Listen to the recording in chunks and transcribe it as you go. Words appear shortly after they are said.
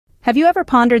Have you ever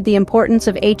pondered the importance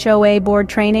of HOA board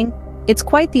training? It's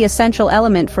quite the essential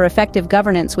element for effective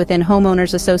governance within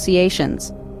homeowners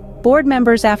associations. Board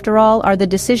members, after all, are the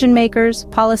decision-makers,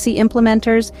 policy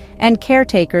implementers, and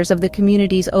caretakers of the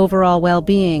community's overall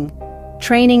well-being.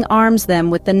 Training arms them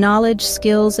with the knowledge,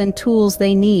 skills, and tools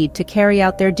they need to carry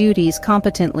out their duties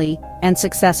competently and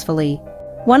successfully.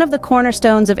 One of the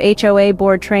cornerstones of HOA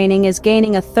board training is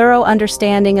gaining a thorough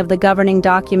understanding of the governing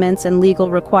documents and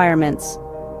legal requirements.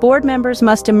 Board members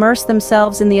must immerse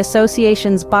themselves in the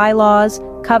association's bylaws,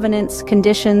 covenants,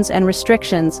 conditions, and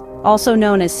restrictions, also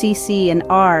known as CC and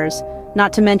Rs,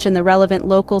 not to mention the relevant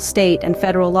local, state, and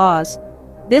federal laws.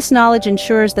 This knowledge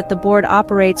ensures that the board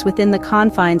operates within the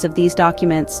confines of these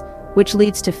documents, which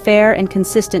leads to fair and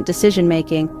consistent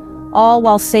decision-making, all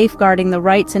while safeguarding the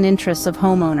rights and interests of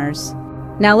homeowners.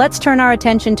 Now let's turn our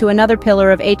attention to another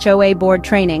pillar of HOA board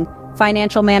training: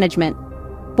 financial management.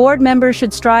 Board members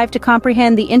should strive to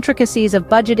comprehend the intricacies of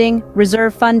budgeting,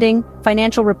 reserve funding,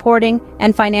 financial reporting,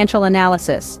 and financial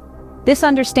analysis. This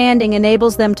understanding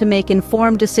enables them to make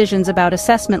informed decisions about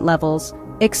assessment levels,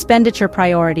 expenditure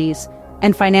priorities,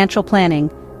 and financial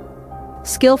planning.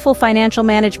 Skillful financial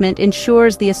management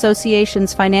ensures the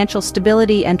association's financial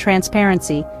stability and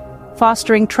transparency,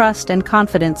 fostering trust and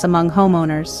confidence among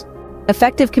homeowners.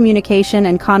 Effective communication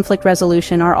and conflict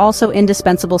resolution are also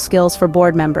indispensable skills for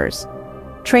board members.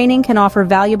 Training can offer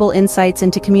valuable insights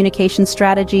into communication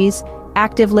strategies,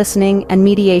 active listening, and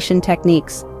mediation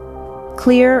techniques.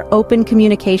 Clear, open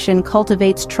communication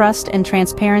cultivates trust and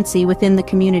transparency within the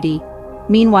community.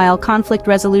 Meanwhile, conflict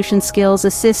resolution skills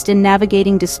assist in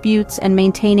navigating disputes and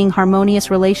maintaining harmonious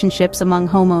relationships among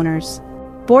homeowners.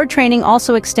 Board training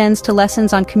also extends to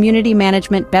lessons on community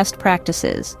management best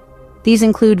practices. These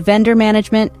include vendor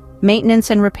management,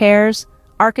 maintenance and repairs,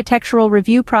 architectural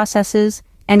review processes,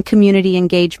 and community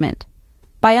engagement.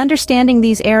 By understanding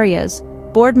these areas,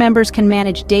 board members can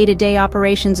manage day-to-day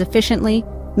operations efficiently,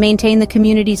 maintain the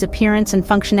community's appearance and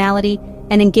functionality,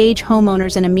 and engage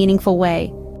homeowners in a meaningful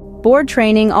way. Board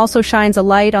training also shines a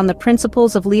light on the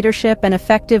principles of leadership and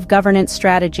effective governance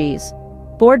strategies.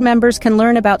 Board members can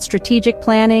learn about strategic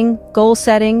planning, goal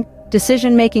setting,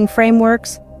 decision-making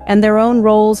frameworks, and their own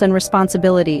roles and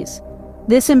responsibilities.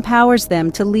 This empowers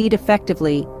them to lead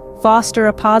effectively, foster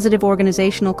a positive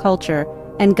organizational culture,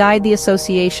 and guide the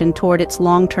association toward its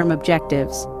long-term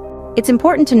objectives. It's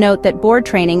important to note that board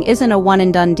training isn't a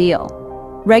one-and-done deal.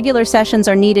 Regular sessions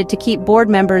are needed to keep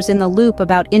board members in the loop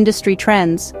about industry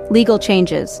trends, legal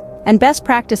changes, and best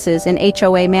practices in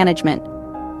HOA management.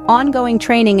 Ongoing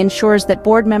training ensures that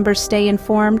board members stay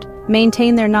informed,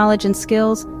 maintain their knowledge and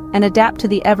skills, and adapt to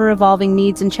the ever-evolving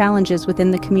needs and challenges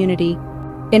within the community.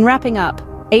 In wrapping up,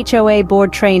 HOA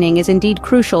board training is indeed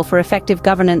crucial for effective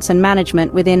governance and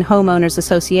management within homeowners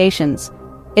associations.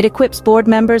 It equips board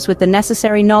members with the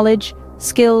necessary knowledge,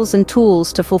 skills, and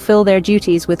tools to fulfill their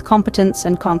duties with competence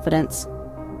and confidence.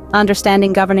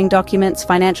 Understanding governing documents,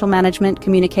 financial management,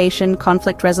 communication,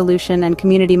 conflict resolution, and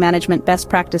community management best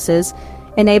practices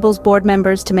enables board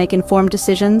members to make informed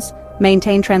decisions,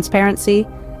 maintain transparency,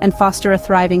 and foster a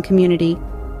thriving community.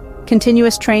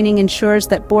 Continuous training ensures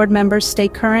that board members stay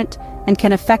current and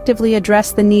can effectively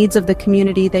address the needs of the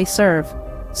community they serve.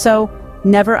 So,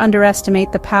 never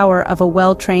underestimate the power of a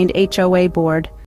well-trained HOA board.